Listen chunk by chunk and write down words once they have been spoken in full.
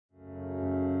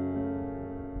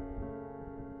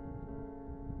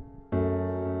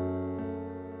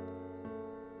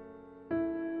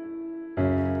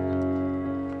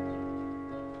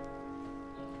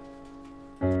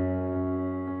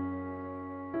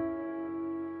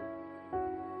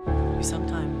You're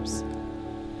sometimes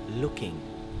looking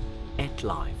at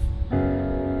life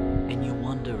and you're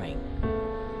wondering,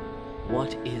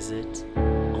 what is it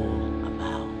all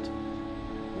about?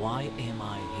 Why am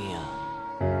I here?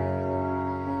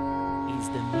 Is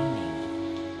the meaning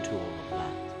to all of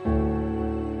that?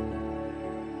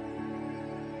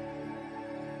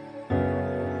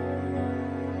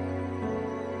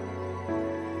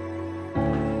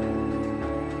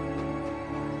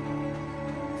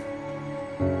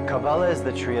 Kabbalah is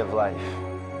the tree of life.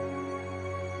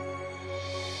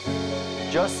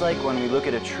 Just like when we look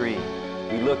at a tree,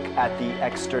 we look at the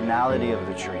externality of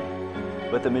the tree.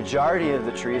 But the majority of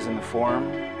the tree is in the form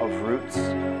of roots,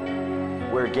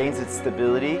 where it gains its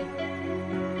stability.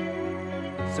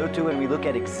 So too, when we look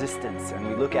at existence and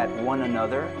we look at one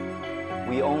another,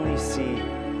 we only see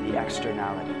the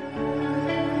externality.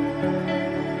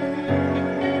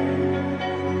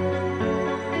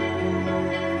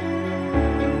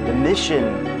 The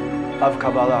mission of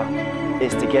Kabbalah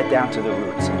is to get down to the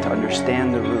roots and to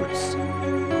understand the roots.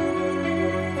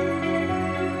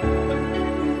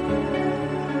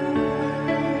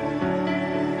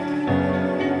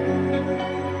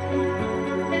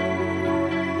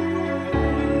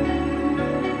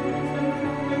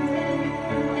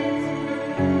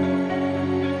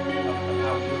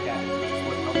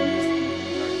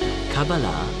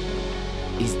 Kabbalah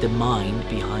is the mind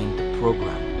behind the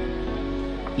program,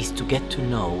 is to get to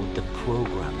know the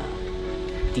programmer,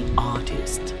 the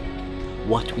artist,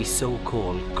 what we so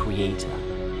call creator.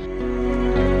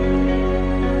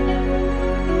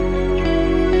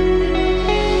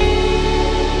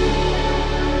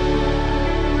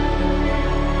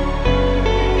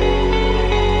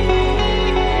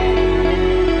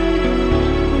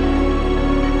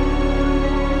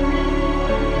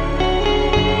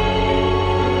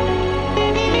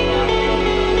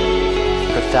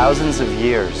 For thousands of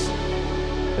years,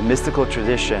 the mystical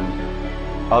tradition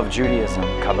of Judaism,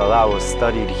 Kabbalah, was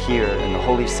studied here in the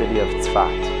holy city of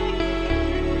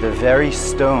Tzfat. The very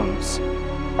stones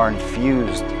are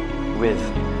infused with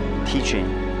teaching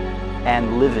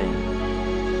and living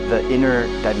the inner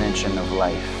dimension of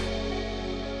life.